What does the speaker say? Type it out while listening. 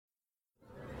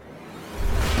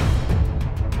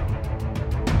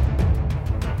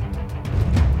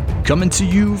Coming to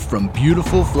you from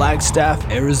beautiful Flagstaff,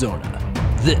 Arizona,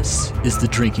 this is the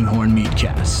Drinking Horn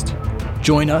Meadcast.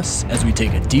 Join us as we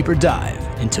take a deeper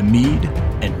dive into mead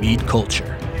and mead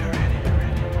culture.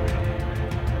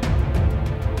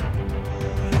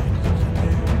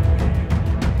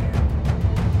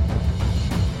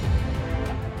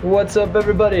 What's up,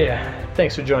 everybody?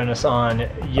 Thanks for joining us on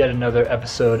yet another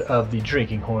episode of the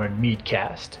Drinking Horn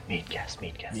Meadcast.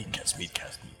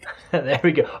 Meadcast. There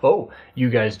we go. Oh, you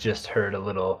guys just heard a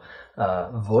little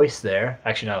voice there.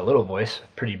 Actually, not a little voice.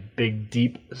 Pretty big,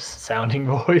 deep sounding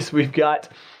voice. We've got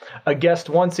a guest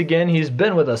once again. He's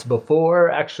been with us before,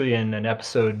 actually in an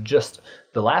episode, just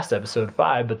the last episode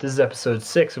 5, but this is episode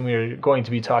 6, and we are going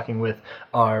to be talking with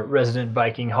our resident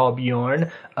Viking, Halbjorn,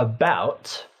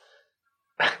 about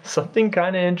something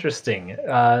kind of interesting,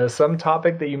 some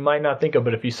topic that you might not think of,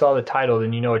 but if you saw the title,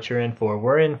 then you know what you're in for.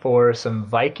 We're in for some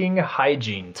Viking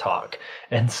hygiene talk,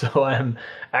 and so I'm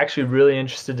actually really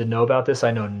interested to know about this.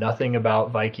 I know nothing about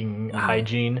Viking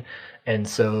hygiene, and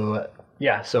so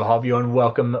Halbjorn,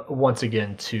 welcome once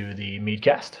again to the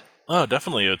Meadcast. Oh,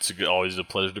 definitely. It's always a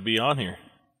pleasure to be on here.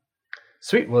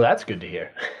 Sweet. Well, that's good to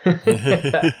hear.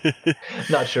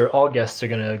 Not sure all guests are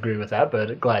going to agree with that,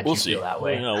 but glad you feel that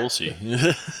way. Yeah, we'll see.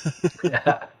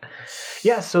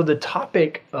 Yeah. So the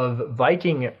topic of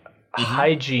Viking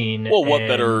hygiene. Well,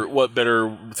 what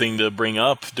better thing to bring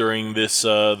up during this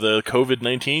the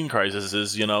COVID-19 crisis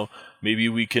is, maybe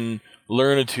we can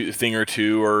learn a thing or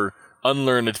two or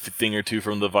unlearn a thing or two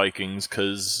from the Vikings,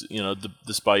 because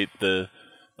despite the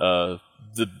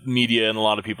media and a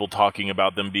lot of people talking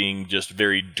about them being just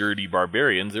very dirty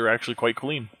barbarians, they're actually quite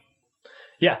clean.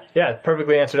 Yeah,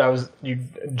 perfectly answered. You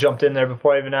jumped in there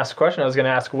before I even asked the question. I was going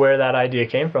to ask where that idea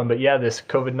came from, but yeah, this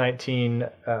COVID-19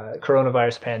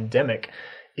 coronavirus pandemic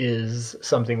is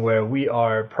something where we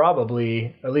are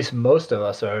probably, at least most of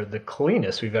us, are the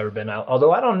cleanest we've ever been out.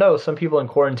 Although I don't know, some people in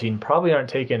quarantine probably aren't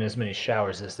taking as many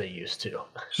showers as they used to.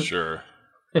 Sure.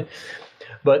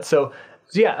 But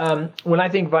when I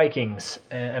think Vikings,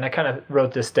 and I kind of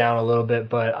wrote this down a little bit,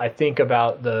 but I think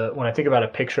about when I think about a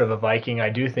picture of a Viking, I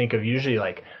do think of usually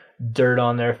like dirt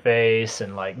on their face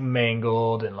and like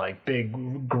mangled and like big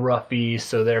gruffy,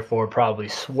 so therefore probably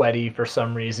sweaty for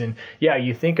some reason. Yeah,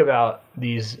 you think about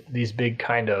these big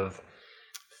kind of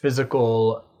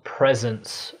physical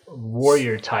presence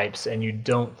warrior types, and you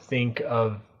don't think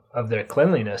of their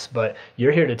cleanliness, but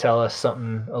you're here to tell us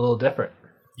something a little different.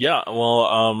 Yeah,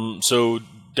 well, so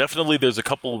definitely there's a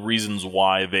couple reasons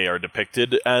why they are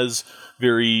depicted as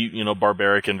very,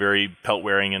 barbaric and very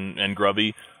pelt-wearing and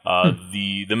grubby.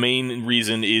 The main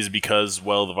reason is because,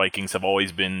 well, the Vikings have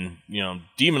always been,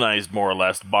 demonized more or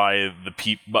less by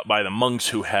the monks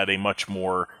who had a much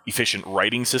more efficient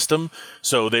writing system.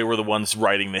 So they were the ones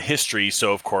writing the history.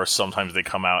 So of course, sometimes they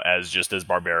come out as just as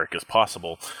barbaric as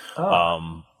possible.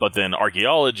 Oh. But then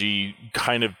archaeology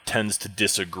kind of tends to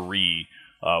disagree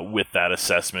with that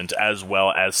assessment, as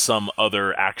well as some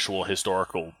other actual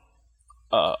historical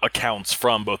accounts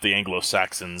from both the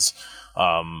Anglo-Saxons,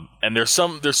 and there's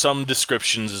some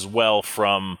descriptions as well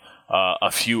from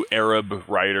a few Arab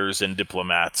writers and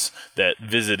diplomats that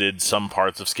visited some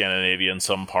parts of Scandinavia and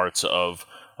some parts of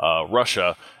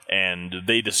Russia, and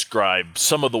they describe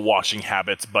some of the washing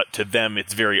habits, but to them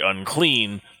it's very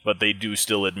unclean, but they do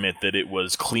still admit that it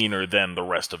was cleaner than the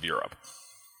rest of Europe.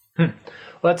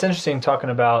 Well, that's interesting, talking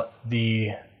about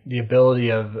the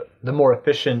ability of the more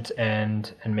efficient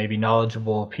and maybe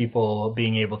knowledgeable people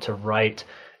being able to write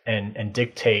and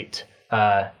dictate.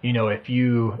 If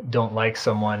you don't like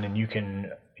someone and you can,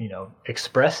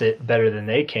 express it better than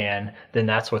they can, then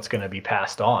that's what's going to be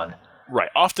passed on. Right.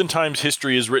 Oftentimes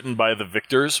history is written by the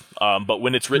victors, but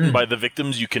when it's written by the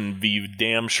victims, you can be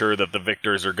damn sure that the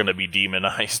victors are going to be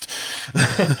demonized.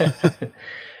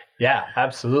 Yeah,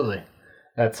 absolutely.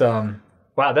 That's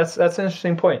wow, that's an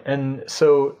interesting point. And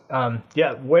so,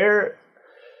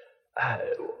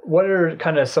 what are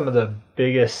kind of some of the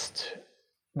biggest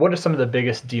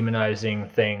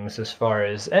demonizing things as far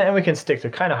as, and we can stick to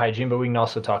kind of hygiene, but we can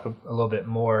also talk a little bit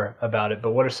more about it.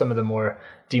 But what are some of the more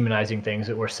demonizing things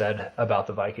that were said about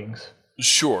the Vikings?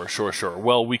 Sure.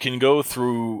 Well, we can go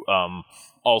through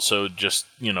also just,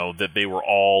 that they were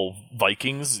all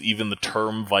Vikings. Even the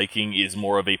term Viking is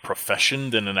more of a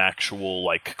profession than an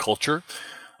actual, culture.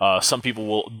 Some people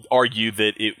will argue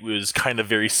that it was kind of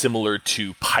very similar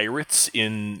to pirates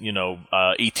in,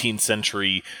 18th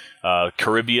century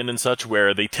Caribbean and such,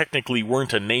 where they technically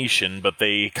weren't a nation, but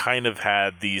they kind of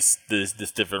had this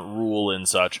different rule and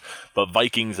such. But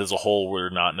Vikings as a whole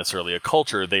were not necessarily a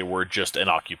culture; they were just an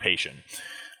occupation.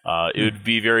 It would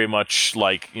be very much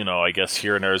like, I guess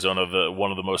here in Arizona, one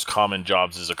of the most common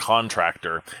jobs is a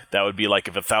contractor. That would be like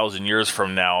if 1,000 years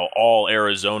from now, all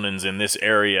Arizonans in this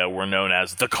area were known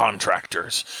as the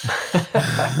contractors.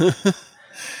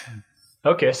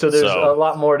 Okay, so there's a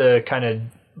lot more to kind of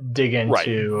dig into. Right.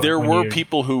 There were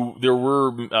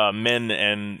men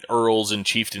and earls and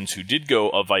chieftains who did go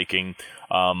a Viking,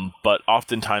 but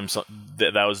oftentimes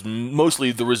that was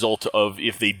mostly the result of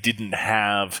if they didn't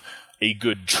have a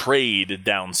good trade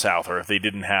down south, or if they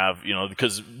didn't have,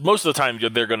 because most of the time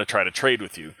they're going to try to trade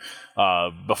with you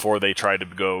before they try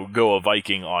to go a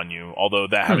Viking on you. Although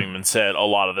that having been said, a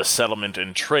lot of the settlement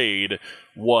and trade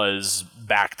was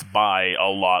backed by a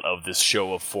lot of this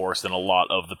show of force and a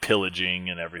lot of the pillaging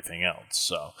and everything else.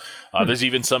 So there's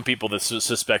even some people that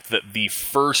suspect that the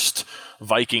first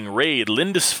Viking raid,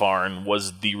 Lindisfarne,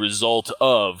 was the result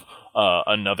of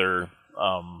another...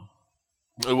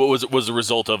 was a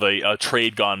result of a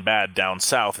trade gone bad down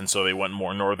south, and so they went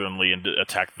more northernly and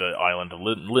attacked the island of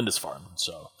Lindisfarne.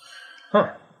 So,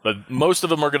 but most of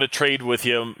them are going to trade with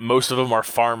you. Most of them are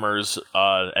farmers,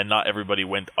 and not everybody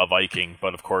went a Viking.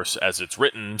 But of course, as it's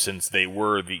written, since they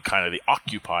were the kind of the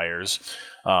occupiers,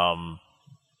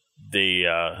 they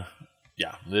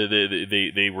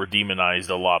were demonized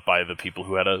a lot by the people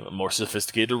who had a more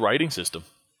sophisticated writing system.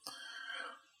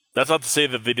 That's not to say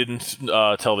that they didn't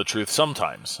tell the truth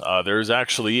sometimes. There's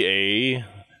actually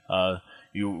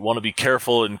you want to be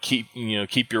careful and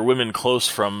keep your women close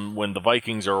from when the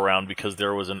Vikings are around, because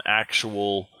there was an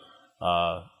actual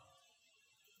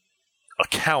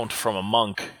account from a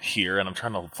monk here, and I'm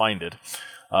trying to find it.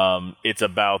 It's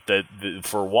about that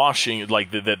for washing, like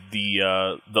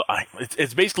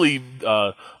it's basically,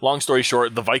 long story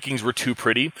short, the Vikings were too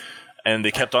pretty, and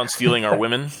they kept on stealing our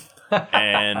women,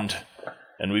 and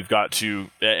we've got to,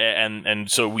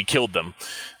 and so we killed them.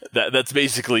 That's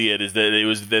basically it. Is that it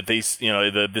was that they,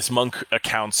 this monk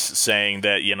accounts saying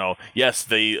that yes,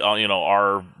 they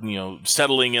are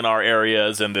settling in our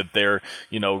areas, and that they're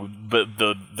but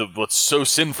the what's so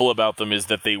sinful about them is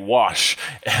that they wash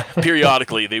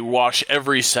periodically. They wash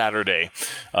every Saturday.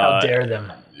 How dare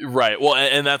them? Right. Well,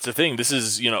 and that's the thing. This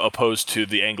is, opposed to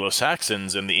the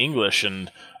Anglo-Saxons and the English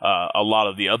and a lot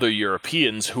of the other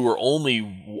Europeans who are only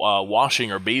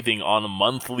washing or bathing on a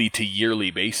monthly to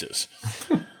yearly basis.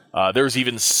 There's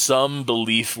even some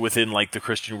belief within the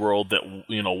Christian world that,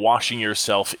 washing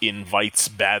yourself invites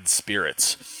bad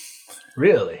spirits.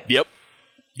 Really? Yep.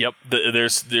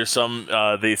 There's some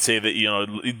they say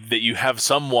that that you have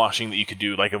some washing that you could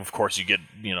do. Like, of course, you get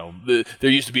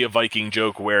there used to be a Viking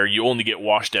joke where you only get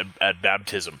washed at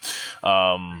baptism,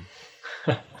 but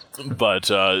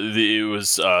it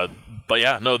was but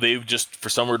yeah, no, they just, for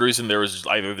some weird reason, there was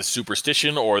either the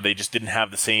superstition or they just didn't have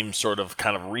the same sort of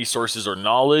kind of resources or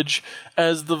knowledge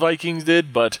as the Vikings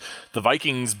did. But the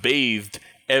Vikings bathed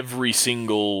every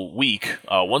single week,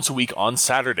 once a week on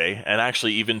Saturday, and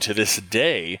actually even to this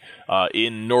day,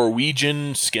 in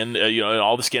Norwegian, in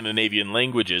all the Scandinavian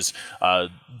languages,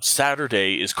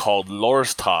 Saturday is called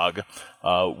Lorstag,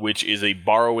 which is a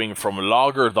borrowing from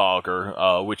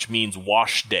Lagerdager, which means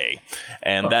wash day,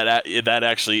 and that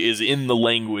actually is in the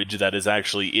language that is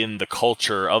actually in the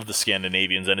culture of the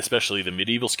Scandinavians, and especially the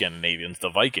medieval Scandinavians, the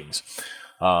Vikings.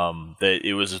 That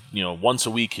it was, once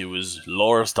a week, it was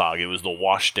Lorstag, it was the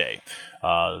wash day.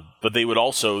 But they would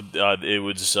also, it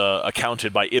was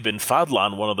accounted by Ibn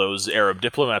Fadlan, one of those Arab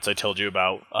diplomats I told you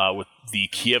about, with the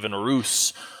Kievan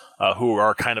Rus, who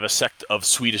are kind of a sect of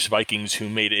Swedish Vikings who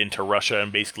made it into Russia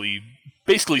and basically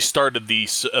started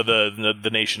the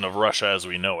nation of Russia as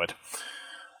we know it.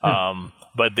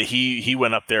 But he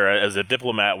went up there as a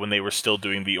diplomat when they were still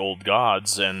doing the old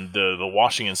gods and the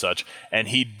washing and such, and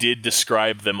he did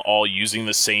describe them all using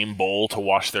the same bowl to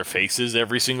wash their faces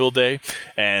every single day,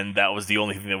 and that was the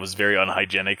only thing that was very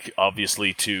unhygienic,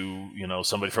 obviously, to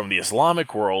somebody from the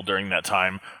Islamic world during that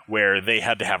time, where they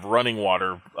had to have running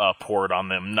water poured on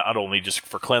them, not only just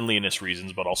for cleanliness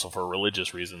reasons, but also for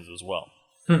religious reasons as well.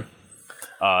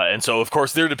 And so, of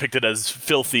course, they're depicted as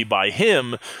filthy by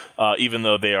him, even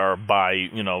though they are by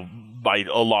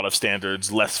a lot of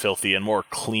standards less filthy and more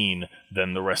clean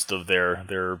than the rest of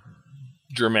their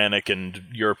Germanic and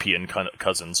European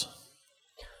cousins.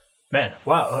 Man,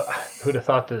 wow! Who'd have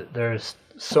thought that there's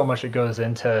so much that goes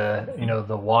into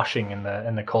the washing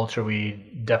and the culture? We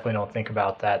definitely don't think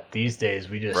about that these days.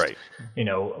 We just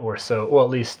we're so, well, at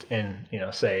least in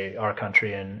say our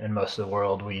country and most of the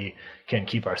world, we can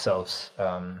keep ourselves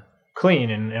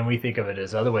clean, and we think of it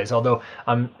as other ways. Although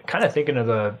I'm kind of thinking of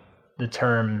the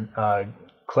term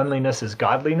cleanliness is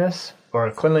godliness, or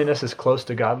cleanliness is close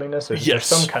to godliness, or there's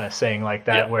some kind of saying like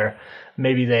that where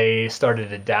maybe they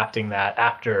started adapting that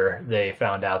after they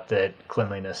found out that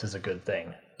cleanliness is a good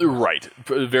thing. Right,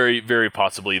 very, very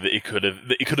possibly that it could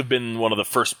have been one of the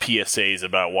first PSAs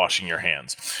about washing your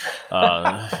hands.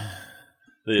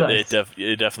 It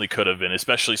definitely could have been,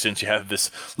 especially since you have this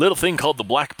little thing called the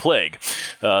Black Plague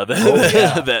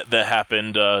that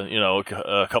happened,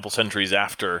 a couple centuries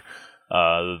after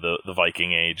the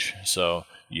Viking Age. So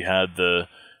you had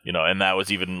and that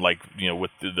was even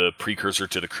with the precursor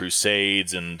to the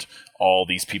Crusades and all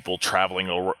these people traveling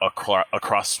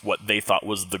across what they thought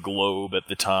was the globe at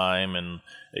the time, and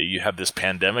you had this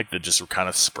pandemic that just kind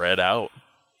of spread out.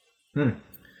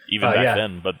 Even back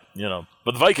then, but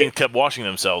the Vikings kept washing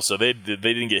themselves, so they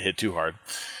didn't get hit too hard.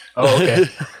 Oh, okay.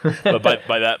 But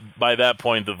by that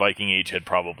point, the Viking Age had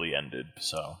probably ended.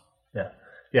 So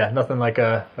nothing like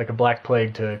a Black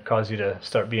Plague to cause you to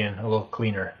start being a little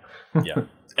cleaner. Yeah,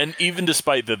 and even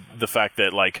despite the fact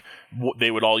that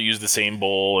they would all use the same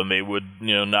bowl and they would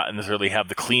not necessarily have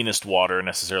the cleanest water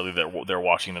necessarily that they're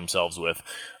washing themselves with,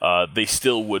 they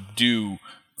still would do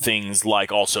things like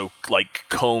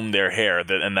comb their hair,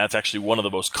 and that's actually one of the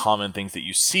most common things that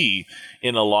you see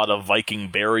in a lot of Viking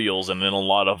burials and in a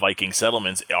lot of Viking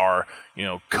settlements are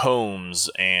combs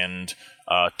and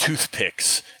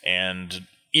toothpicks and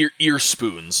ear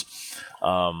spoons.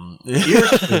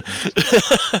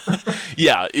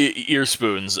 Ear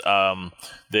spoons.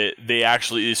 They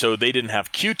actually, so they didn't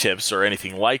have Q-tips or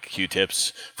anything like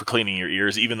Q-tips for cleaning your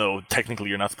ears, even though technically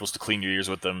you're not supposed to clean your ears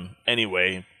with them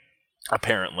anyway.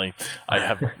 Apparently, I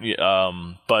have,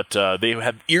 but they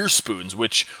had ear spoons,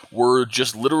 which were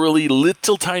just literally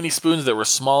little tiny spoons that were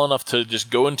small enough to just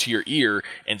go into your ear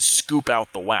and scoop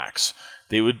out the wax.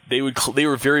 They were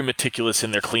very meticulous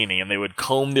in their cleaning, and they would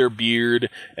comb their beard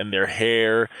and their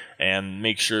hair and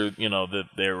make sure that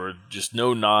there were just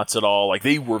no knots at all.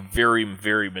 They were very,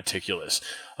 very meticulous.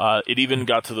 It even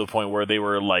got to the point where they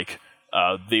were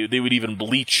they would even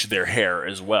bleach their hair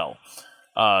as well.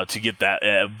 To get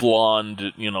that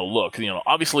blonde, look.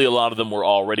 Obviously a lot of them were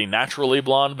already naturally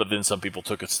blonde, but then some people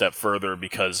took it a step further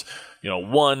because,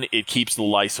 one, it keeps the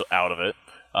lice out of it.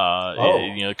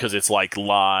 Because it's like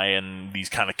lye and these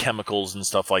kind of chemicals and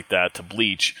stuff like that to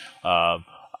bleach.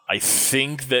 I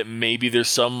think that maybe there's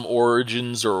some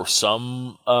origins or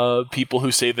some people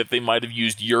who say that they might have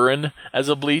used urine as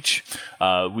a bleach.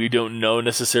 We don't know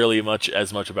necessarily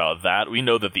as much about that. We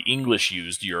know that the English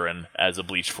used urine as a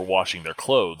bleach for washing their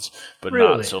clothes, but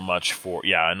not so much for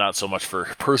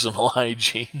personal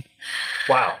hygiene.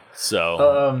 Wow.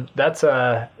 So that's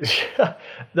so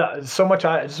much.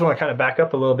 I just want to kind of back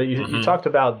up a little bit. You talked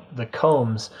about the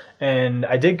combs, and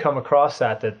I did come across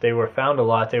that they were found a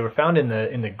lot. They were found in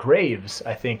the graves,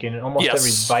 I think, in almost every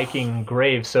Viking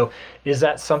grave. So is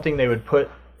that something they would put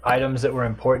items that were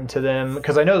important to them?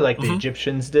 Because I know the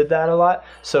Egyptians did that a lot.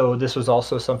 So this was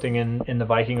also something in the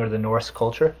Viking or the Norse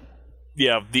culture?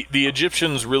 Yeah, the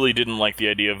Egyptians really didn't like the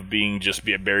idea of being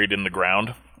buried in the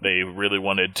ground. They really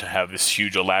wanted to have this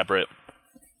huge, elaborate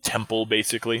temple,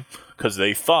 basically, because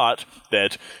they thought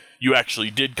that you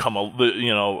actually did come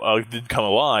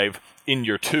alive in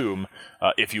your tomb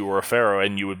if you were a pharaoh,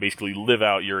 and you would basically live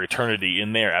out your eternity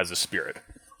in there as a spirit.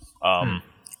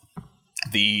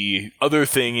 The other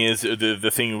thing is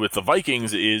the thing with the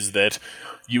Vikings is that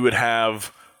you would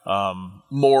have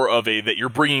more of that you're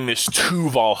bringing this to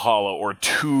Valhalla or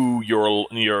to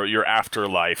your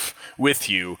afterlife with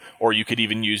you, or you could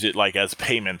even use it as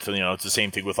payment. It's the same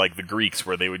thing with the Greeks,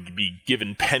 where they would be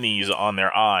given pennies on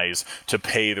their eyes to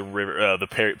pay the river,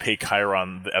 pay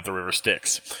Chiron at the river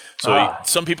Styx. So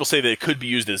some people say that it could be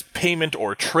used as payment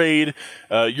or trade.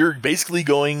 You're basically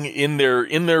going in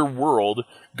their world,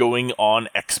 going on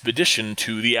expedition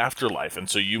to the afterlife, and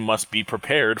so you must be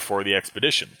prepared for the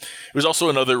expedition. It was also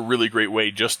another really great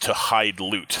way just to hide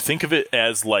loot. Think of it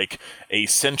as a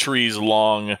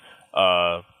centuries-long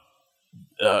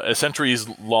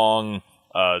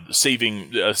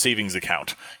savings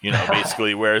account,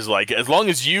 basically, whereas as long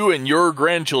as you and your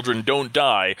grandchildren don't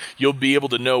die, you'll be able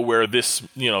to know where this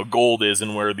gold is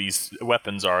and where these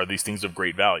weapons are, these things of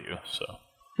great value.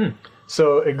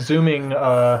 So exhuming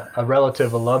a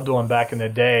relative, a loved one back in the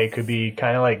day could be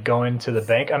kind of like going to the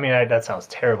bank. I mean, that sounds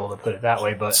terrible to put it that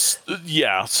way, but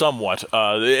yeah, somewhat.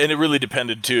 And it really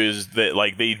depended too. Is that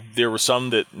there were some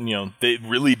that they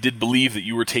really did believe that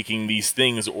you were taking these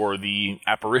things or the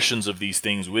apparitions of these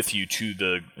things with you to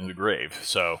the grave.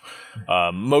 So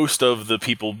most of the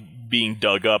people being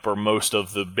dug up, or most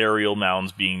of the burial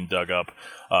mounds being dug up,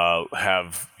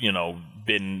 have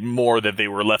been more that they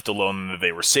were left alone than that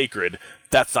they were sacred.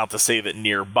 that's not to say that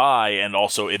nearby and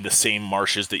also in the same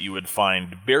marshes that you would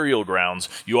find burial grounds,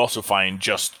 you also find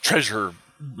just treasure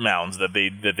mounds that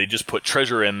they just put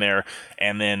treasure in there,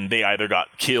 and then they either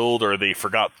got killed or they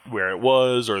forgot where it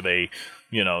was, or they,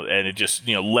 and it just,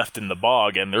 left in the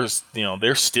bog. And there's,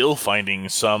 they're still finding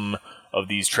some of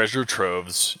these treasure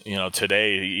troves,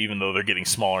 today, even though they're getting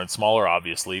smaller and smaller,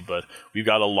 obviously. But we've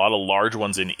got a lot of large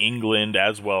ones in England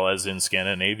as well as in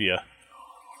Scandinavia.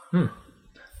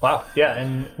 Wow. Yeah.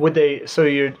 And would they? So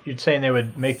you're saying they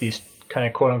would make these kind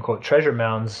of quote unquote treasure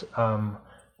mounds?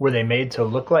 Were they made to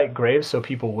look like graves so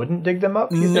people wouldn't dig them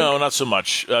up? No, not so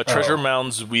much. Treasure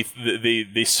mounds,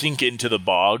 they sink into the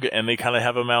bog and they kind of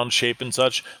have a mound shape and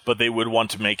such, but they would want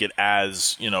to make it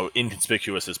as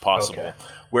inconspicuous as possible. Okay.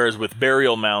 Whereas with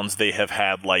burial mounds, they have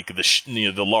had like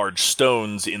the large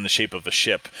stones in the shape of a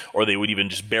ship, or they would even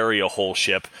just bury a whole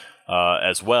ship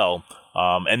as well.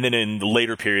 And then in the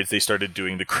later periods, they started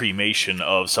doing the cremation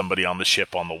of somebody on the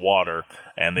ship on the water,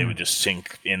 and they would just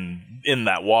sink in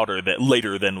that water that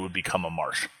later then would become a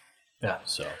marsh. Yeah.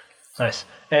 So nice.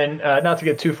 And not to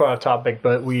get too far off topic,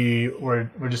 but we're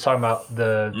just talking about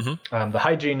the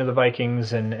hygiene of the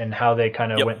Vikings and how they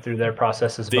kind of went through their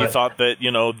processes. They thought that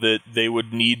that they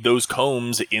would need those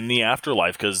combs in the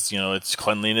afterlife because its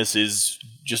cleanliness is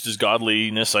just as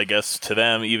godliness, I guess, to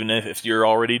them, even if you're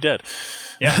already dead.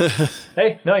 Yeah.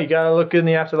 Hey, no, you gotta look good in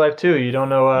the afterlife too. You don't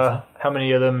know how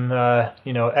many of them,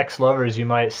 ex-lovers you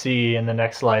might see in the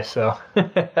next life. So.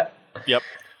 Yep.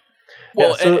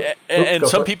 Well, and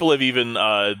some people have even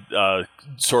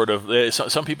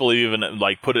some people have even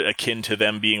like put it akin to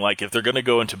them being like, if they're going to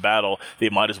go into battle, they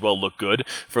might as well look good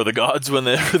for the gods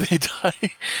whenever they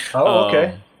die. Oh,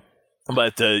 okay.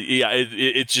 But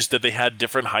it's just that they had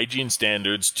different hygiene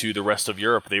standards to the rest of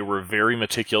Europe. They were very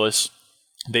meticulous.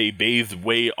 They bathed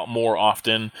way more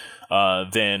often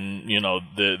than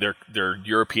their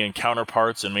European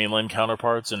counterparts and mainland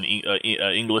counterparts and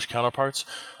English counterparts.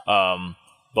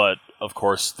 But of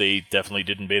course, they definitely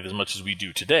didn't bathe as much as we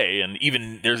do today. And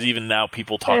there's even now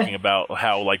people talking about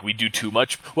how like we do too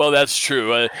much. Well, that's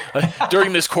true.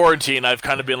 During this quarantine, I've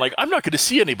kind of been like, I'm not going to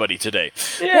see anybody today.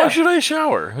 Yeah. Why should I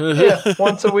shower?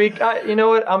 Once a week. You know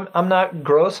what? I'm not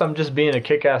gross. I'm just being a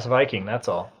kick-ass Viking. That's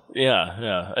all.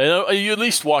 Yeah. And you at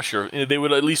least they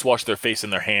would at least wash their face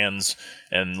and their hands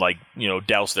and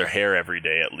douse their hair every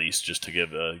day at least just to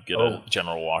get a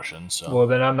general washing. So. Well,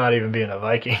 then I'm not even being a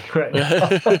Viking right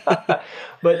now.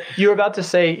 But you were about to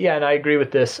say, and I agree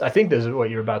with this. I think this is what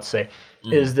you were about to say,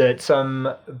 is that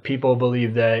some people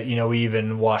believe that, we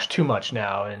even wash too much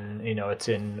now and, it's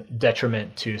in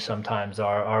detriment to sometimes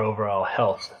our overall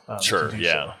health. Sure,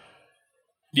 yeah. So.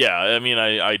 Yeah, I mean,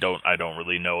 I don't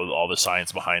really know all the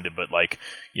science behind it, but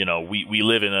we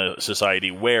live in a society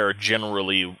where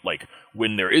generally,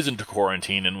 when there isn't a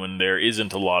quarantine and when there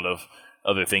isn't a lot of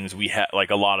other things, we have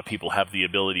a lot of people have the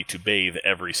ability to bathe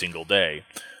every single day,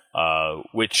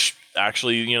 which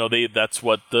actually, that's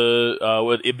what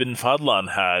what Ibn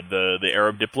Fadlan had, the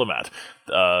Arab diplomat.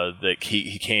 That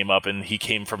he came up and he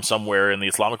came from somewhere in the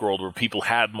Islamic world where people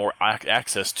had more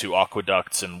access to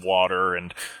aqueducts and water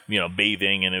and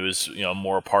bathing, and it was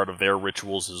more a part of their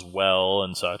rituals as well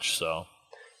and such. So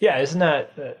yeah, isn't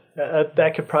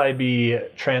that could probably be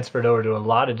transferred over to a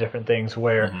lot of different things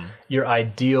where your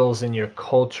ideals and your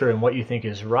culture and what you think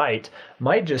is right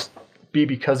might just be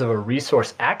because of a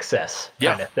resource access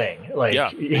kind of thing.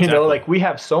 Exactly. We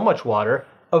have so much water.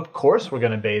 Of course, we're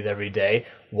going to bathe every day.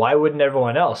 Why wouldn't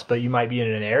everyone else? But you might be in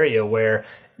an area where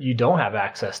you don't have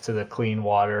access to the clean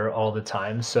water all the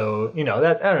time. So,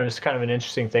 it's kind of an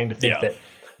interesting thing to think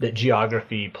that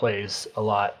geography plays a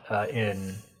lot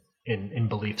in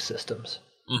belief systems.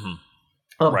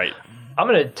 Mm-hmm. Right. I'm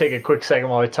going to take a quick second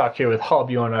while we talk here with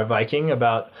Hallbjorn, our Viking,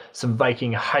 about some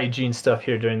Viking hygiene stuff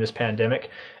here during this pandemic.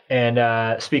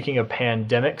 And speaking of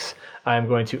pandemics, I'm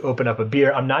going to open up a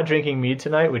beer. I'm not drinking mead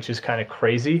tonight, which is kind of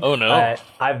crazy. Oh, no.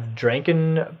 I've drank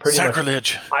pretty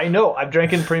Sacrilege. much... I know. I've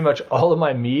drank pretty much all of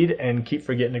my mead and keep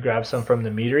forgetting to grab some from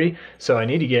the meadery. So I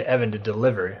need to get Evan to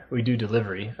deliver. We do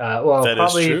delivery. That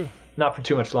probably is true. Not for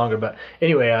too much longer. But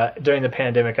anyway, during the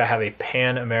pandemic, I have a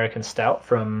Pan American Stout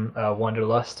from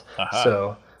Wanderlust.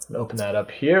 So I'm going to open that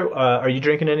up here. Are you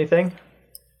drinking anything?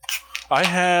 I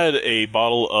had a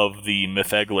bottle of the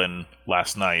Metheglin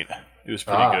last night. It was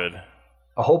pretty good.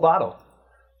 A whole bottle?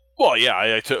 Well, yeah.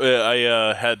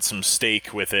 I had some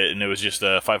steak with it, and it was just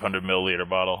a 500 milliliter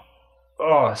bottle.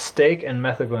 Oh, steak and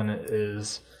Metheglin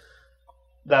is...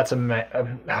 that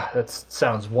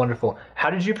sounds wonderful. How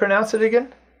did you pronounce it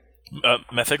again?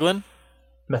 Metheglin?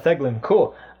 Metheglin,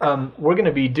 cool. We're going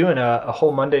to be doing a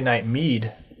whole Monday night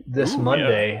mead this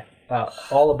Monday.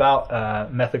 all about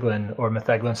metheglin or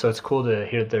metheglin, so it's cool to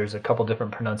hear that there's a couple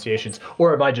different pronunciations.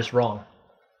 Or am I just wrong?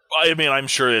 I mean, I'm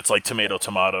sure it's like tomato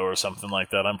or something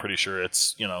like that. I'm pretty sure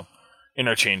it's,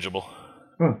 interchangeable.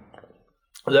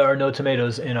 There are no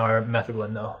tomatoes in our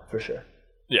metheglin, though, for sure.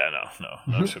 Yeah,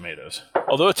 no tomatoes.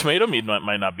 Although a tomato mead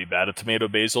might not be bad. A tomato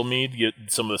basil mead, get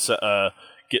some of the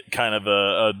get kind of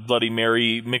a Bloody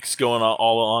Mary mix going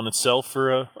all on itself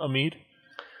for a mead.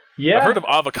 Yeah, I've heard of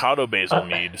avocado basil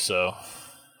mead. So.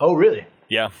 Oh, really?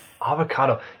 Yeah.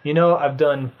 Avocado. I've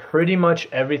done pretty much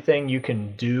everything you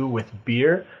can do with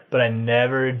beer, but I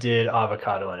never did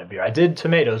avocado in a beer. I did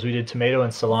tomatoes. We did tomato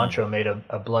and cilantro, made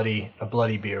a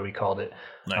bloody beer, we called it.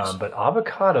 Nice. But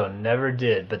avocado never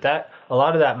did. But a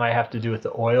lot of that might have to do with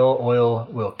the oil. Oil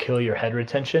will kill your head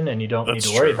retention, and you don't need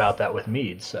to worry about that with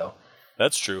mead. So.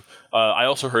 That's true. I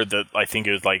also heard that I think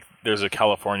it was like there's a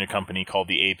California company called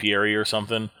the Apiary or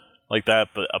something like that,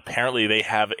 but apparently they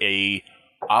have a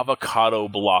avocado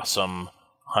blossom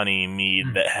honey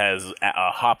mead that has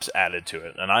hops added to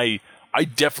it, and I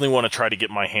definitely want to try to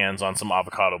get my hands on some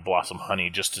avocado blossom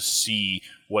honey just to see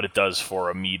what it does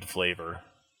for a mead flavor.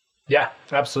 Yeah,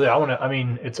 absolutely.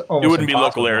 It's almost it wouldn't be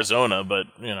impossible. Local Arizona, but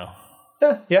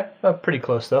Yeah, pretty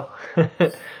close though.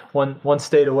 one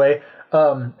state away.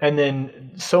 And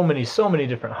then so many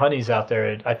different honeys out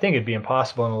there. I think it'd be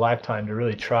impossible in a lifetime to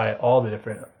really try all the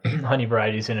different honey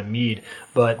varieties in a mead.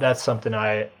 But that's something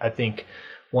I think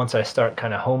once I start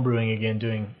kind of homebrewing again,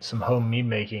 doing some home mead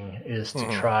making, is to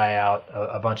try out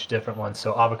a bunch of different ones.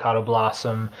 So avocado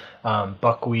blossom,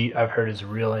 buckwheat, I've heard is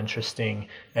real interesting,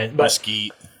 and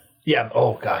mesquite. Yeah.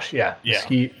 Oh gosh. Yeah.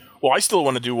 Mesquite. Well, I still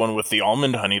want to do one with the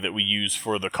almond honey that we use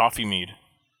for the coffee mead.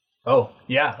 Oh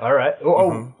yeah. All right.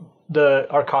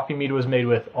 Our coffee mead was made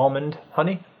with almond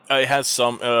honey. It has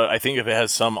some. I think if it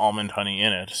has some almond honey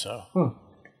in it. So.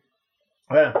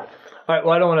 Yeah. All right.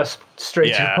 Well, I don't want to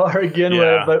stray too far again,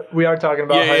 but we are talking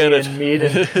about honey and mead,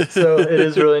 and so it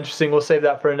is really interesting. We'll save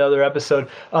that for another episode.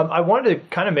 I wanted to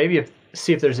kind of maybe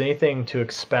see if there's anything to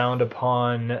expound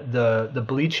upon the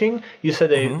bleaching. You said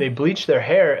they bleach their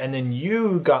hair, and then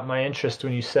you got my interest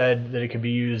when you said that it could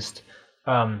be used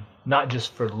not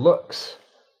just for looks.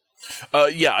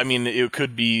 It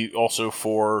could be also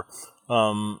for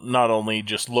not only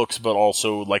just looks, but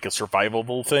also like a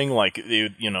survivable thing. Like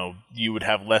you would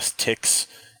have less ticks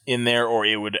in there, or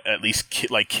it would at least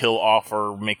kill off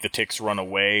or make the ticks run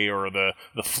away, or the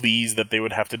fleas that they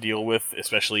would have to deal with,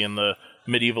 especially in the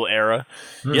medieval era.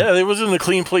 Yeah, it wasn't a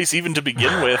clean place even to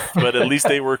begin with, but at least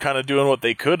they were kind of doing what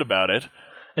they could about it.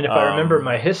 And if I remember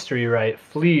my history right,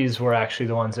 fleas were actually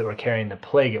the ones that were carrying the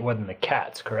plague. It wasn't the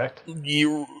cats, correct?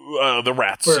 The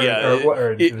rats,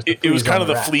 it was kind of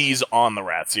the fleas on the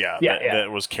rats,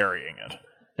 that was carrying it.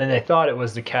 And they thought it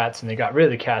was the cats, and they got rid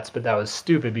of the cats, but that was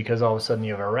stupid because all of a sudden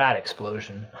you have a rat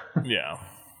explosion. Yeah.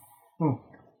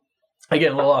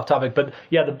 Again, a little off topic, but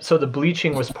yeah, so the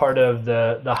bleaching was part of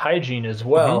the hygiene as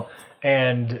well.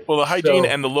 And the hygiene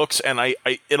and the looks, and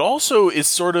it also is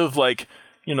sort of like,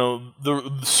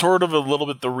 the sort of a little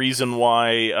bit the reason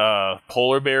why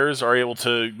polar bears are able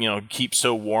to keep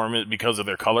so warm because of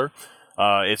their color.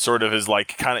 It sort of is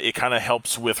like it kind of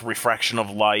helps with refraction of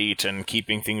light and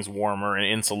keeping things warmer and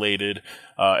insulated,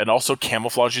 and also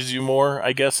camouflages you more,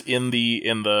 I guess, in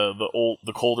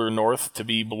the colder north to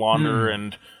be blonder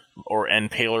and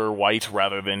paler white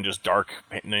rather than just dark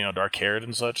haired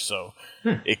and such. So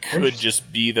it could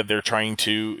just be that they're trying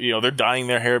to, they're dyeing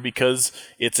their hair because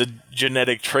it's a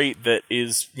genetic trait that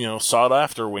is, sought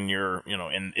after when you're,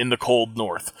 in the cold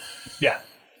north. Yeah,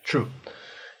 true.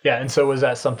 Yeah. And so was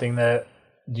that something that,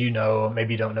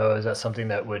 maybe you don't know, is that something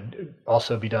that would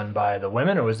also be done by the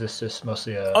women, or was this just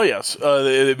mostly Oh, yes.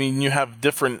 You have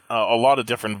a lot of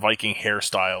different Viking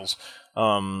hairstyles.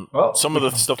 Some of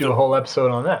the stuff. Do a whole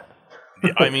episode on that.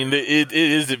 It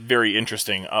is very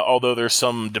interesting. Although there's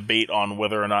some debate on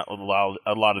whether or not a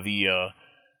lot of the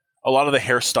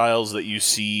hairstyles that you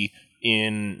see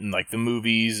in like the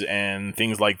movies and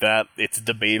things like that, it's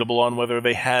debatable on whether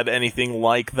they had anything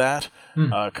like that.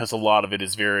 Because a lot of it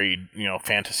is very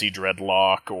fantasy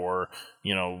dreadlock or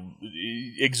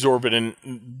exorbitant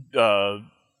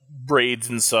braids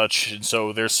and such, and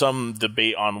so there's some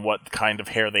debate on what kind of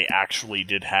hair they actually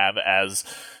did have as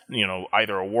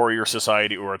either a warrior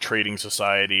society or a trading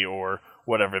society or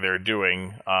whatever they're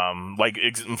doing.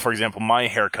 For example, my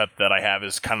haircut that I have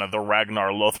is kind of the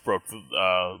Ragnar Lothbrok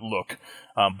look,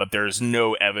 but there's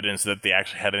no evidence that they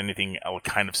actually had anything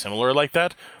kind of similar like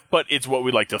that, but it's what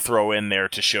we like to throw in there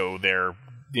to show their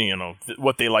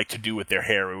what they like to do with their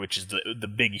hair, which is the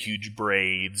big huge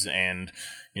braids and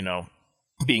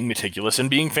being meticulous and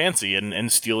being fancy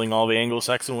and stealing all the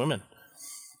Anglo-Saxon women.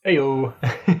 Heyo.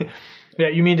 Yeah,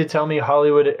 you mean to tell me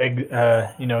Hollywood,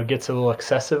 gets a little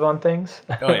excessive on things,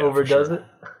 Oh yeah, overdoes for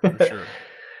it? For sure.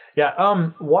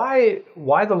 Yeah.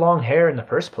 Why the long hair in the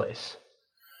first place?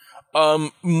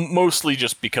 Mostly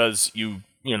just because you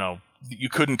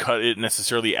couldn't cut it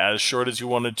necessarily as short as you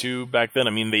wanted to back then.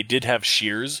 I mean, they did have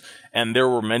shears, and there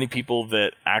were many people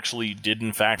that actually did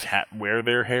in fact wear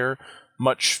their hair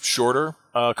much shorter,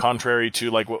 contrary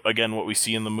to like what we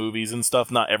see in the movies and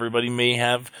stuff. Not everybody may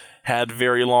have had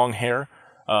very long hair.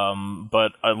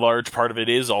 But a large part of it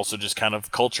is also just kind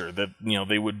of culture that,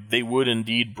 they would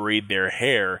indeed braid their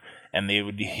hair, and they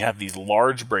would have these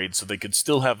large braids so they could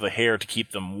still have the hair to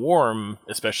keep them warm,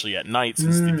 especially at night,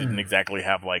 since they didn't exactly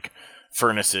have like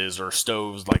furnaces or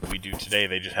stoves like we do today.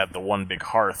 They just had the one big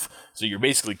hearth. So you're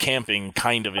basically camping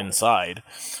kind of inside.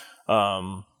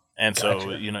 And so,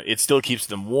 it still keeps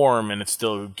them warm, and it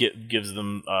still gives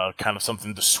them kind of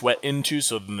something to sweat into,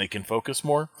 so then they can focus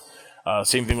more.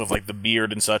 Same thing with like the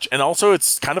beard and such, and also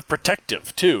it's kind of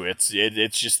protective too. It's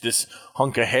just this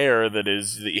hunk of hair that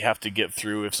you have to get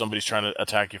through if somebody's trying to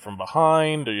attack you from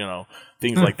behind, or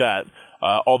things like that.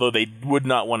 Although they would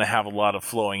not want to have a lot of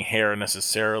flowing hair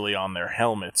necessarily on their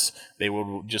helmets, they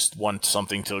would just want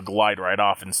something to glide right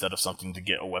off instead of something to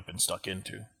get a weapon stuck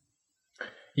into.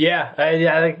 Yeah,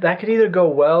 that could either go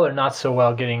well or not so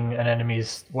well, getting an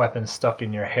enemy's weapon stuck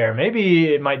in your hair.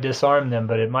 Maybe it might disarm them,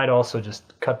 but it might also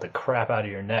just cut the crap out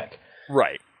of your neck.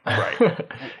 Right.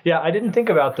 Yeah, I didn't think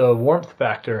about the warmth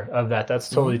factor of that. That's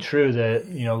totally true that,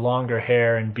 longer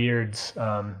hair and beards,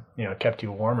 kept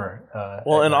you warmer.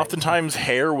 Well, and oftentimes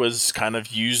hair was kind of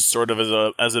used sort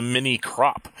of as a mini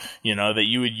crop, that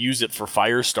you would use it for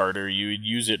fire starter. You would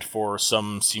use it for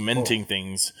some cementing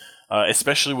things.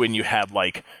 Especially when you had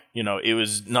it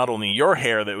was not only your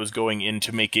hair that was going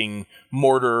into making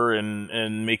mortar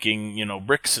and making,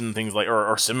 bricks and things like,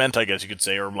 or cement, I guess you could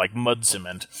say, or like mud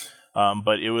cement.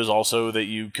 But it was also that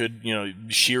you could,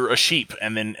 shear a sheep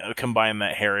and then combine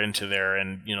that hair into there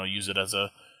and, use it as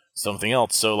something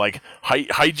else. So like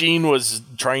hygiene was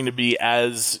trying to be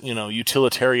as,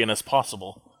 utilitarian as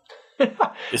possible.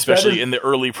 Especially in the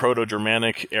early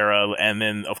Proto-Germanic era, and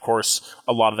then, of course,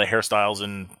 a lot of the hairstyles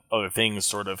and other things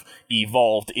sort of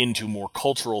evolved into more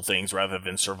cultural things rather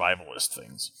than survivalist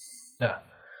things. Yeah,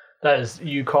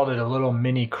 you called it a little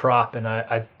mini crop, and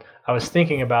I was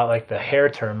thinking about like the hair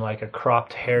term, like a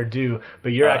cropped hairdo,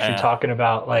 but you're actually talking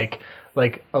about like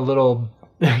a little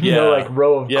like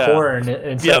row of corn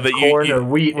instead of corn or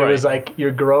wheat. Right. It was like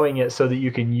you're growing it so that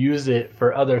you can use it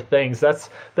for other things. That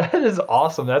is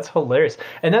awesome. That's hilarious.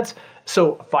 And that's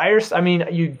so fires. I mean,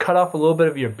 you cut off a little bit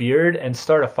of your beard and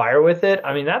start a fire with it.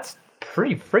 I mean, that's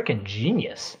pretty freaking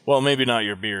genius. Well, maybe not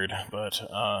your beard, but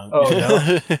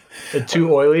oh no,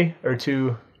 too oily or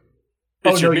too.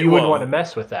 You wouldn't want to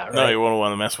mess with that, right? No, you wouldn't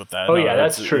want to mess with that. Oh, no, yeah,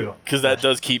 that's true. Because that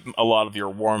does keep a lot of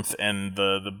your warmth and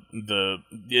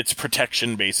its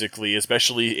protection, basically,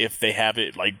 especially if they have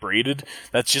it, like, braided.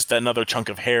 That's just another chunk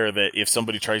of hair that if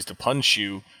somebody tries to punch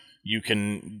you, you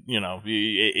can,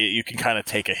 you can kind of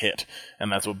take a hit.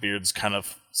 And that's what beards kind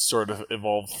of sort of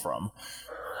evolved from.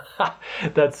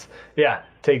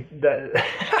 Take that.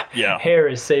 Yeah. Hair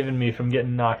is saving me from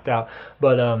getting knocked out.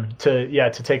 But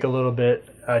to take a little bit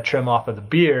trim off of the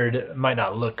beard, it might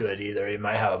not look good either. You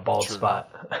might have a bald spot.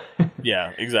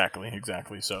 Yeah, exactly.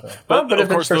 So, but of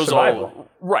course, those survival.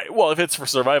 Right. Well, if it's for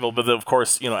survival, but of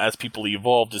course, as people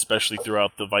evolved, especially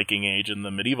throughout the Viking Age and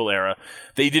the medieval era,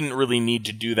 they didn't really need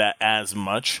to do that as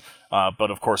much. But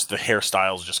of course, the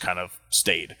hairstyles just kind of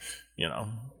stayed.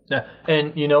 Yeah,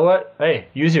 and you know what? Hey,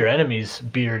 use your enemy's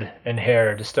beard and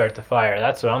hair to start the fire.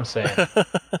 That's what I'm saying.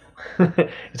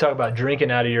 You talk about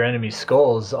drinking out of your enemy's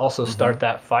skulls. Also start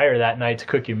that fire that night to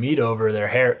cook your meat over their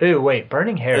hair. Ew, wait,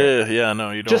 burning hair. Yeah,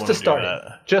 no, you don't just want to start do it.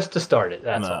 that. Just to start it,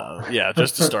 that's all. Yeah,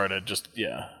 just to start it.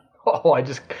 Yeah. Oh, I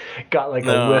just got like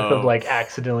a whiff of like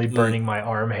accidentally burning my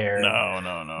arm hair. No.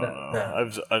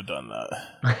 I've done that.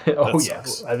 Oh, yeah.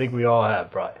 I think we all have,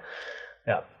 probably.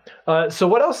 Yeah. So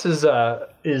what else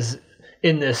is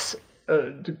in this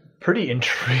pretty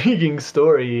intriguing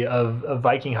story of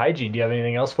Viking hygiene? Do you have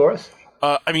anything else for us?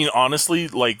 I mean, honestly,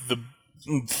 like the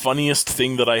funniest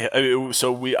thing that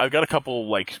I've got a couple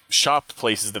like shop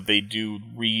places that they do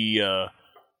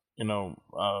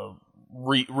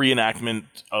reenactment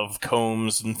of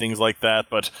combs and things like that,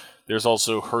 but there's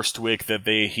also Hurstwick that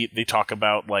they talk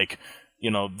about, like,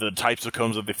 the types of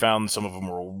combs that they found. Some of them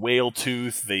were whale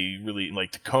tooth. They really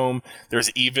like to comb.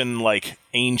 There's even like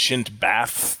ancient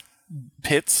bath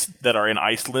pits that are in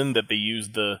Iceland that they use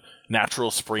the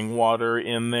natural spring water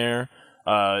in there.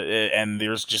 And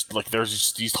there's just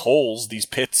these holes, these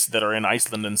pits that are in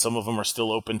Iceland, and some of them are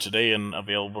still open today and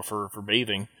available for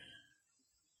bathing.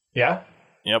 Yeah.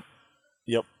 Yep.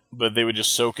 But they would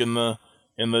just soak in there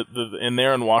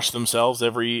and wash themselves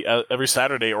every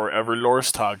Saturday or every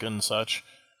Lorstag and such.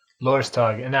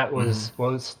 Lorstag, and that was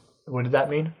what did that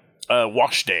mean?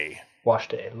 Wash day. Wash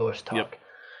day, Lorstag. Yep.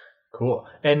 Cool.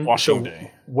 And washing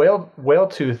day. Whale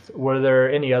tooth. Were there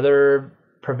any other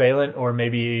prevalent, or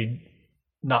maybe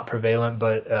not prevalent,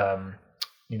 but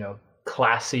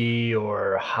classy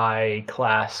or high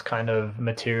class kind of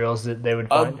materials that they would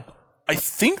find? I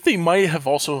think they might have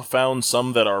also found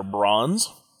some that are bronze.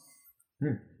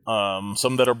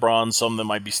 Some that are bronze, some that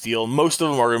might be steel. Most of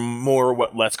them are more or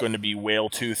less going to be whale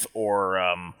tooth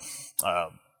or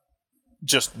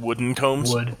just wooden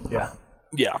combs. Wood, yeah.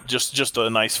 Yeah, just a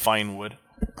nice fine wood.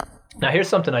 Now here's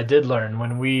something I did learn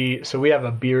when we have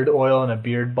a beard oil and a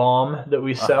beard balm that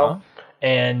we sell,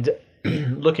 and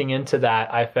looking into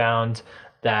that, I found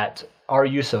that our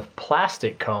use of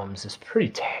plastic combs is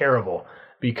pretty terrible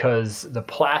because the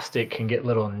plastic can get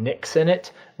little nicks in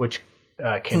it, which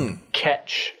can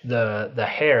catch the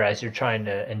hair as you're trying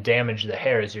to, and damage the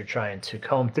hair as you're trying to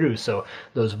comb through. So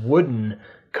those wooden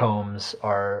combs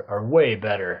are way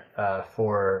better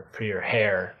for your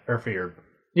hair, or for your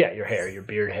hair, your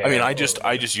beard hair. I mean, I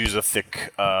just use a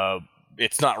thick.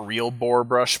 It's not real boar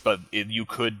brush, but you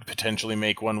could potentially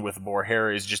make one with boar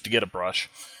hair. Is just to get a brush.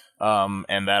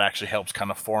 And that actually helps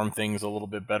kind of form things a little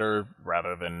bit better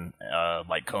rather than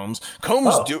like combs.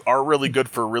 Combs are really good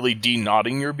for really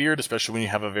de-knotting your beard, especially when you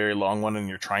have a very long one and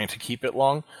you're trying to keep it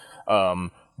long.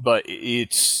 But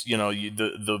it's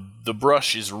the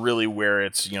brush is really where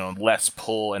it's less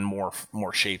pull and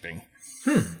more shaping.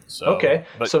 So, okay,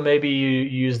 so maybe you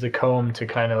use the comb to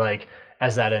kind of like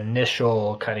as that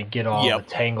initial kind of get all the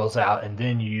tangles out, and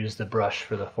then you use the brush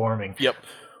for the forming. Yep.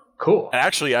 Cool.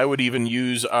 Actually, I would even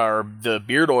use the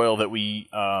beard oil that we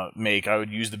make. I would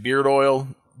use the beard oil,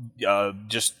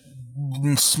 just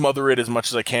smother it as much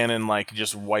as I can, and like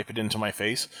just wipe it into my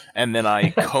face, and then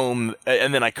I comb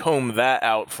that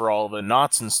out for all the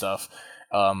knots and stuff.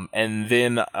 And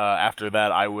then after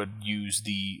that, I would use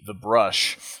the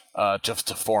brush just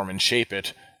to form and shape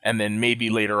it. And then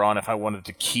maybe later on, if I wanted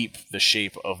to keep the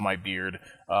shape of my beard,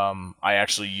 I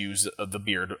actually use the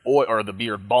beard oil or the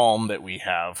beard balm that we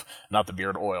have, not the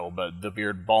beard oil, but the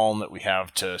beard balm that we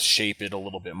have to shape it a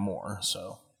little bit more.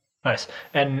 So nice.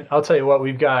 And I'll tell you what,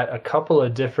 we've got a couple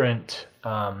of different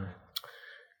kind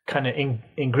of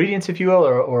ingredients, if you will,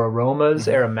 or aromas,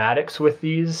 aromatics with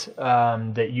these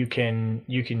that you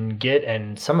can get,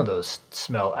 and some of those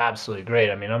smell absolutely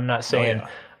great. I mean, I'm not saying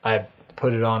I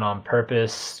put it on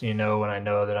purpose, when I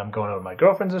know that I'm going over to my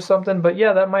girlfriend's or something, but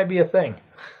yeah, that might be a thing.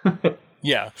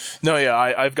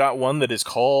 I've got one that is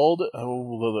called,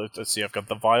 let's see, I've got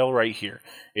the vial right here.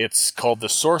 It's called the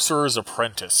Sorcerer's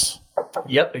Apprentice.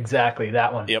 Yep, exactly,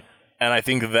 that one. Yep, and I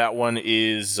think that one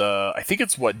is,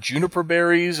 it's juniper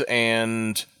berries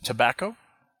and tobacco?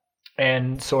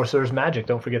 And Sorcerer's Magic,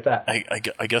 don't forget that.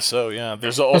 I guess so, yeah.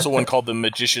 There's also one called the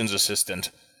Magician's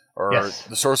Assistant. Or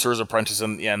the Sorcerer's Apprentice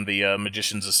and the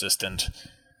Magician's Assistant.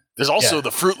 There's also the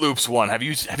Fruit Loops one. Have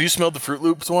you smelled the Fruit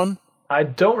Loops one? I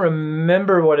don't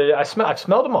remember what it. I've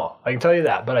smelled them all. I can tell you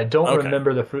that, but I don't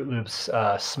remember the Fruit Loops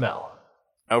smell.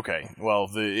 Okay, well,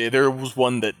 there was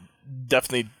one that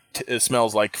definitely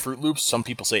smells like Fruit Loops. Some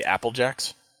people say Apple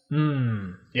Jacks.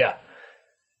 Yeah,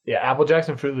 Apple Jacks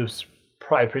and Fruit Loops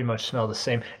probably pretty much smell the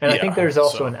same, and I think there's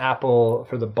also an apple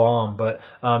for the balm. But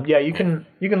you can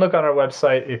look on our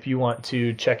website if you want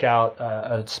to check out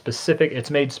a specific. It's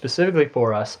made specifically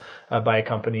for us by a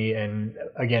company, and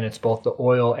again, it's both the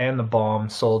oil and the balm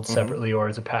sold separately or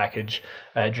as a package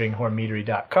at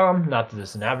drinkinghornmeadery.com. Not that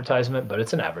it's an advertisement, but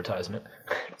it's an advertisement.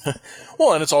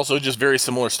 Well, and it's also just very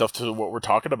similar stuff to what we're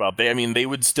talking about. They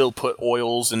would still put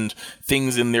oils and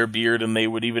things in their beard, and they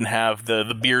would even have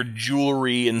the beard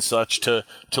jewelry and such to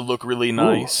look really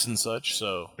nice and such.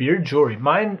 So beard jewelry,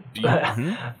 mine,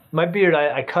 my beard,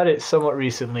 I cut it somewhat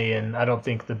recently, and I don't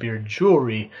think the beard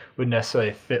jewelry would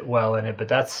necessarily fit well in it. But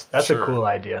that's a cool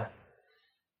idea.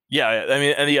 Yeah, I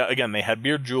mean, and again, they had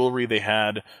beard jewelry. They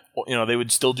had, they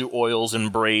would still do oils and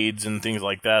braids and things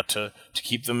like that to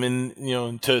keep them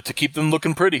in, to keep them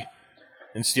looking pretty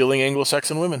and stealing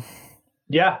Anglo-Saxon women.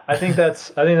 Yeah, I think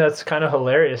that's kind of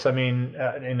hilarious. I mean,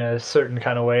 in a certain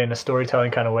kind of way, in a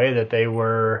storytelling kind of way, that they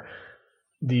were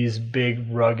these big,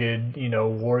 rugged,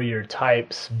 warrior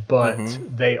types, but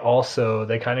they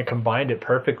kind of combined it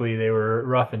perfectly. They were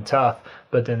rough and tough,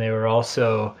 but then they were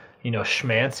also,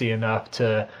 schmancy enough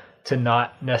to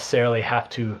not necessarily have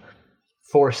to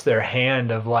force their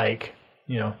hand of like,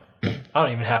 I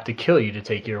don't even have to kill you to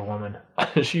take your woman.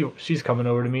 She's coming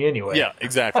over to me anyway. Yeah,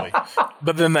 exactly.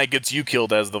 But then that gets you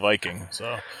killed as the Viking.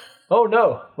 So. Oh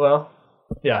no. Well,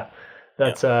 yeah.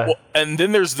 That's Well, and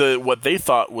then there's what they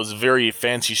thought was very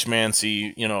fancy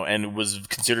schmancy, and was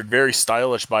considered very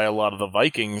stylish by a lot of the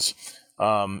Vikings.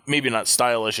 Maybe not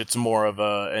stylish; it's more of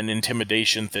an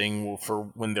intimidation thing for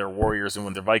when they're warriors and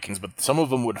when they're Vikings. But some of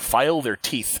them would file their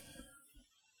teeth.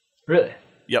 Really?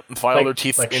 Yep, file their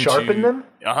teeth. Like sharpen them?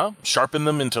 Sharpen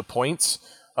them into points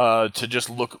to just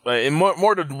look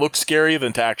more to look scary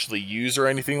than to actually use or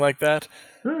anything like that.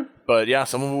 But yeah,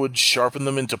 some of them would sharpen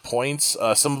them into points.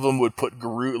 Some of them would put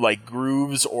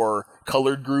grooves or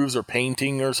colored grooves or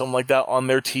painting or something like that on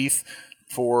their teeth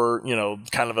for,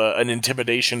 kind of an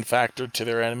intimidation factor to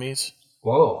their enemies.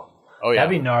 Whoa. Oh yeah.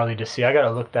 That'd be gnarly to see. I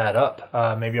gotta look that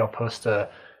up. Maybe I'll post that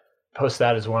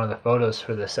as one of the photos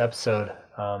for this episode.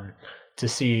 To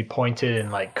see pointed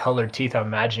and like colored teeth. I'm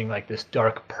imagining like this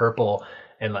dark purple.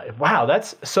 And like, wow,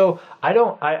 that's so.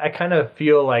 I kind of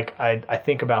feel like I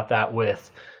think about that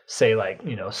with, say, like,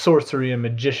 sorcery and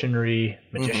magicianry,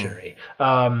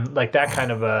 like that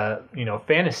kind of a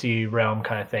fantasy realm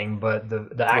kind of thing. But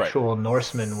the actual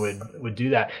Norsemen would do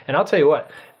that. And I'll tell you what,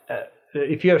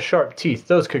 if you have sharp teeth,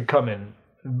 those could come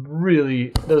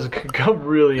really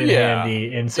in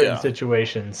handy in certain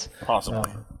situations.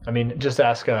 Possibly. Just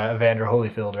ask Evander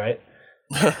Holyfield, right?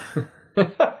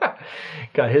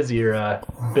 Got his ear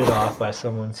bit off by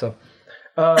someone. So,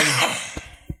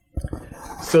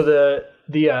 so the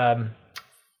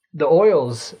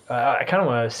oils. I kind of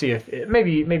want to see if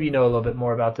maybe you know a little bit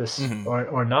more about this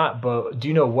or not. But do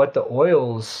you know what the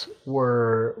oils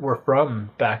were from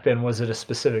back then? Was it a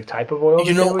specific type of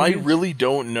oil? I really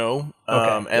don't know.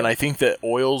 And I think that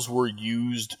oils were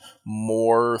used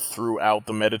more throughout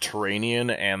the Mediterranean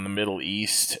and the Middle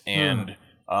East and.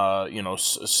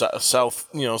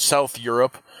 South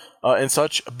Europe and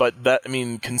such. But that,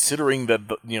 considering that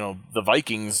the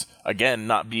Vikings, again,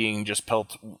 not being just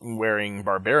pelt-wearing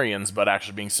barbarians, but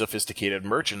actually being sophisticated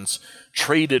merchants,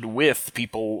 traded with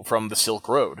people from the Silk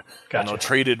Road. Gotcha.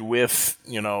 Traded with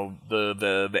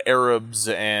the Arabs,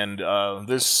 and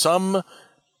there's some.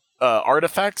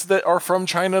 Artifacts that are from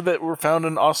China that were found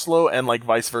in Oslo, and like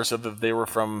vice versa, that they were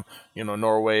from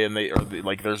Norway, and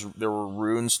there were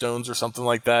rune stones or something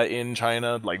like that in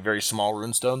China, like very small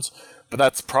rune stones. But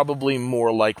that's probably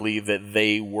more likely that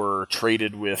they were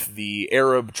traded with the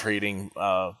Arab trading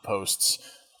posts,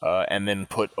 and then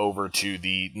put over to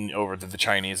the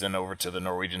Chinese and over to the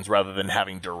Norwegians, rather than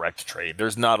having direct trade.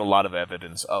 There's not a lot of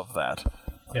evidence of that.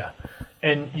 Yeah.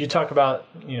 And you talk about,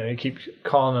 you keep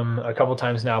calling them a couple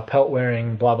times now, pelt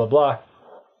wearing, blah, blah, blah.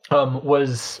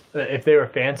 Was if they were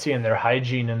fancy in their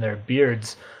hygiene and their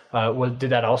beards, did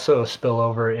that also spill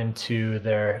over into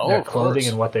their clothing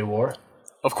and what they wore?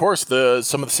 Of course,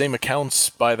 some of the same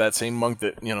accounts by that same monk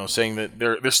that saying that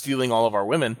they're stealing all of our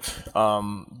women.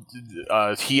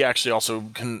 He actually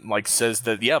also says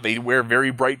that they wear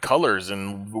very bright colors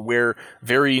and wear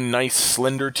very nice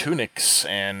slender tunics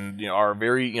and are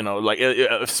very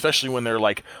especially when they're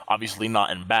obviously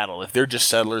not in battle. If they're just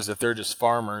settlers, if they're just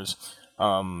farmers,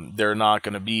 they're not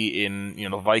going to be in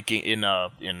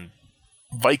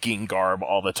Viking garb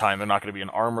all the time. They're not going to be in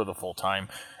armor the full time.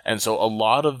 And so a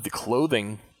lot of the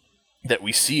clothing that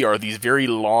we see are these very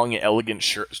long, elegant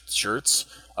shirts,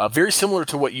 very similar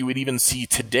to what you would even see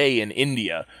today in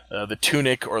India. The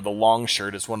tunic or the long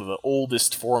shirt is one of the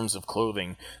oldest forms of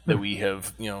clothing that we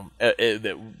have,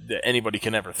 that anybody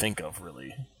can ever think of,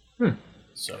 really.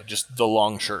 So just the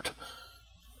long shirt.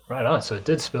 Right on. So it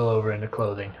did spill over into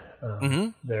clothing.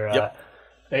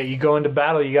 Hey, you go into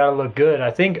battle, you got to look good. I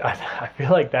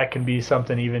feel like that can be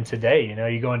something even today.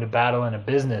 You go into battle in a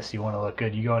business, you want to look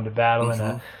good. You go into battle in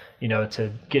a,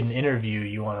 to get an interview,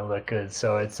 you want to look good.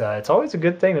 So it's always a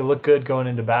good thing to look good going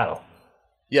into battle.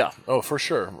 Yeah. Oh, for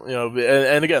sure.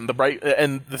 And again,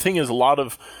 the thing is, a lot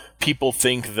of people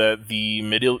think that the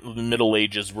Middle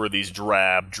Ages were these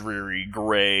drab, dreary,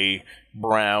 gray,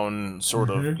 brown, sort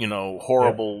of,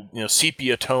 horrible,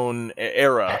 sepia tone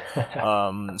era,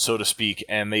 so to speak,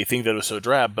 and they think that it was so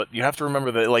drab. But you have to remember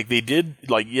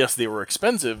that, yes, they were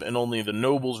expensive, and only the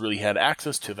nobles really had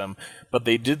access to them, but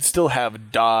they did still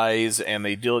have dyes, and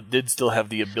they did still have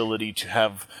the ability to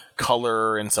have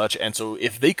color and such. And so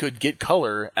if they could get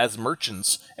color as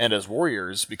merchants and as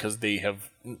warriors, because they have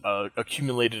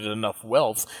accumulated enough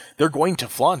wealth, they're going to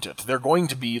flaunt it. They're going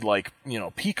to be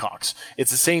peacocks.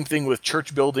 It's the same thing with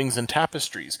church buildings and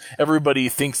tapestries. Everybody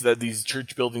thinks that these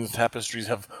church buildings and tapestries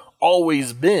have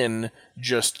always been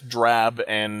just drab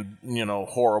and,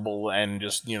 horrible and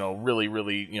just, really,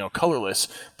 really, colorless.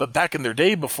 But back in their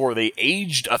day, before they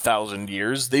aged 1,000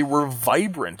 years, they were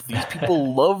vibrant. These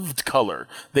people loved color.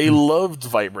 They loved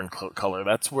vibrant color.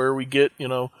 That's where we get,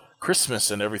 Christmas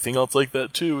and everything else like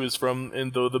that too is from in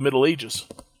the Middle Ages.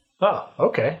 Oh,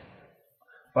 okay.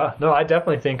 Wow. No, I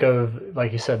definitely think of,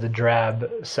 like you said, the drab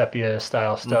sepia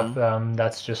style stuff.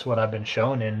 That's just what I've been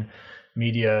shown in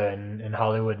media and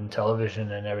Hollywood and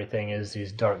television and everything, is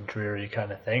these dark, dreary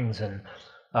kind of things. And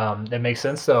it makes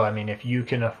sense, though. I mean, if you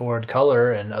can afford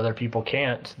color and other people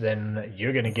can't, then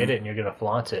you're going to get it and you're going to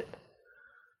flaunt it.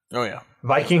 Oh, yeah.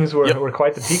 Vikings were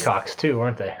quite the peacocks, too,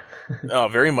 weren't they? Oh,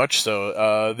 very much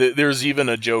so. There's even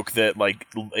a joke that, like,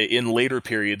 in later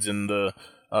periods, in the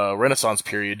Renaissance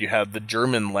period, you had the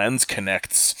German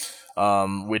Landsknechts,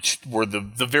 which were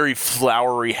the very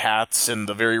flowery hats and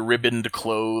the very ribboned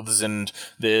clothes and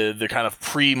the kind of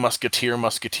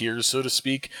musketeers, so to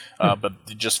speak, but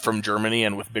just from Germany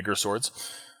and with bigger swords.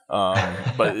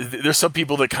 But there's some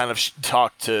people that kind of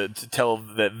talk to tell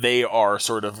that they are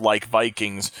sort of like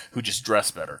Vikings who just dress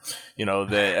better,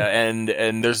 and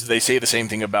they say the same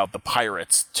thing about the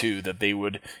pirates too, that they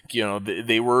would,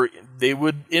 they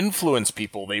would influence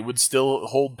people, they would still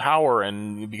hold power,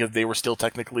 and because they were still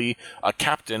technically a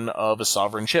captain of a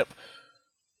sovereign ship.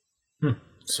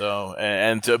 So,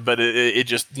 but it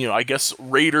just, I guess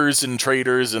raiders and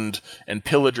traders and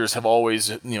pillagers have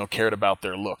always, cared about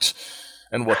their looks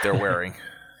and what they're wearing.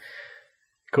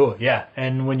 Cool, yeah.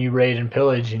 And when you raid and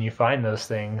pillage and you find those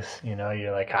things,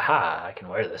 you're like, haha, I can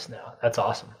wear this now. That's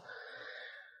awesome.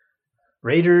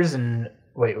 Raiders and...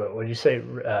 Wait, what did you say?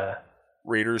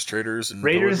 Raiders, traders, and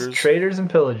Raiders, pillagers. Traders, and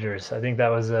Pillagers. I think that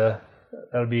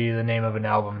would be the name of an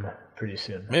album pretty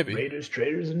soon. Maybe. Raiders,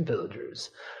 Traders, and Pillagers.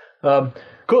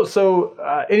 Cool. So,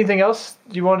 anything else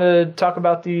you want to talk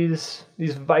about these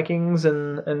Vikings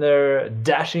and their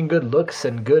dashing good looks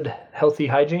and good healthy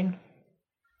hygiene?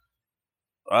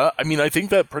 I think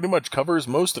that pretty much covers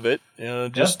most of it.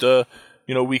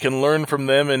 We can learn from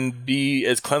them and be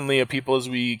as cleanly a people as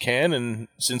we can. And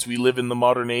since we live in the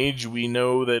modern age, we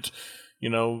know that,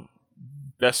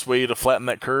 best way to flatten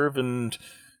that curve and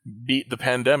beat the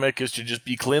pandemic is to just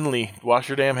be cleanly. Wash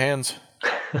your damn hands.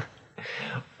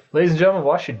 Ladies and gentlemen,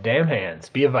 wash your damn hands.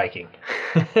 Be a Viking.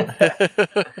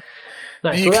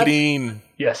 Nice. Be clean.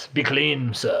 Yes, be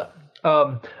clean, sir.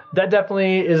 That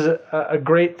definitely is a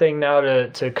great thing now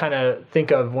to kind of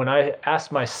think of. When I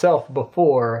asked myself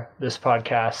before this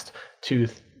podcast to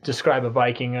describe a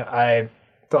Viking, I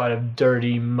thought of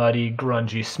dirty, muddy,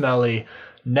 grungy, smelly.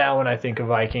 Now when I think of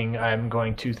Viking, I'm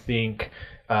going to think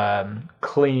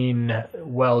clean,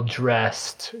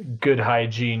 well-dressed, good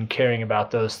hygiene, caring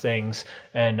about those things.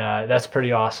 And that's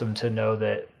pretty awesome to know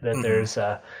that there's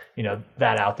that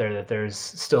out there, that there's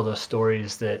still those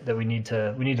stories that we need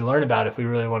to learn about if we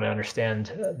really want to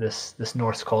understand this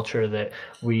Norse culture that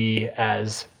we,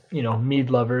 as mead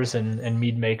lovers and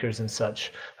mead makers and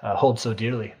such, hold so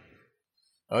dearly.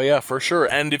 Oh yeah, for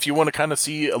sure. And if you want to kind of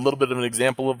see a little bit of an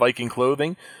example of Viking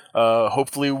clothing,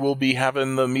 hopefully we'll be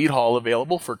having the Mead Hall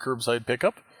available for curbside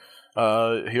pickup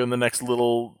here in the next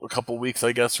couple weeks,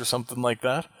 I guess, or something like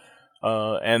that.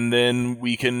 And then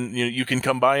we can, you can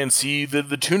come by and see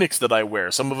the tunics that I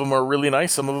wear. Some of them are really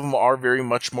nice. Some of them are very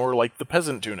much more like the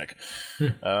peasant tunic.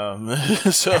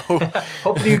 So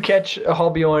hopefully you catch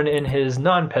Hallbjorn in his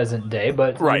non-peasant day,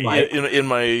 but right in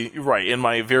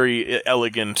my very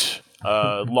elegant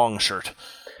long shirt.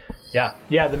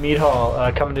 Yeah, the Mead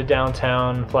Hall coming to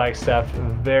downtown Flagstaff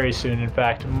very soon. In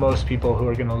fact, most people who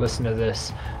are going to listen to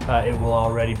this, it will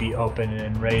already be open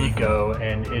and ready to go,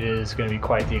 and it is going to be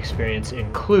quite the experience,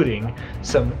 including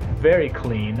some very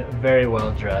clean, very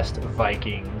well-dressed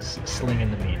Vikings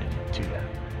slinging the mead to them.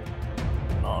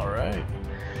 All right.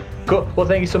 Cool. Well,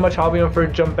 thank you so much, Hallbjorn, for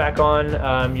jumping back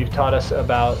on. You've taught us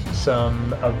about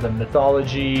some of the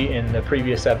mythology in the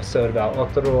previous episode about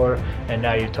Otteror, and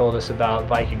now you've told us about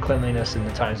Viking cleanliness in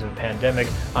the times of a pandemic.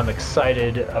 I'm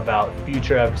excited about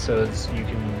future episodes. You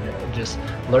can just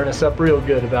learn us up real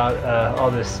good about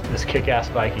all this kick-ass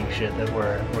Viking shit that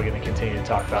we're going to continue to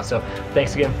talk about. So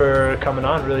thanks again for coming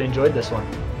on. Really enjoyed this one.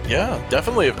 Yeah,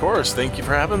 definitely, of course. Thank you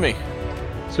for having me.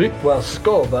 Sweet. Well,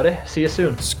 skål, buddy. See you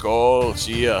soon. Skål.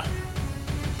 See ya.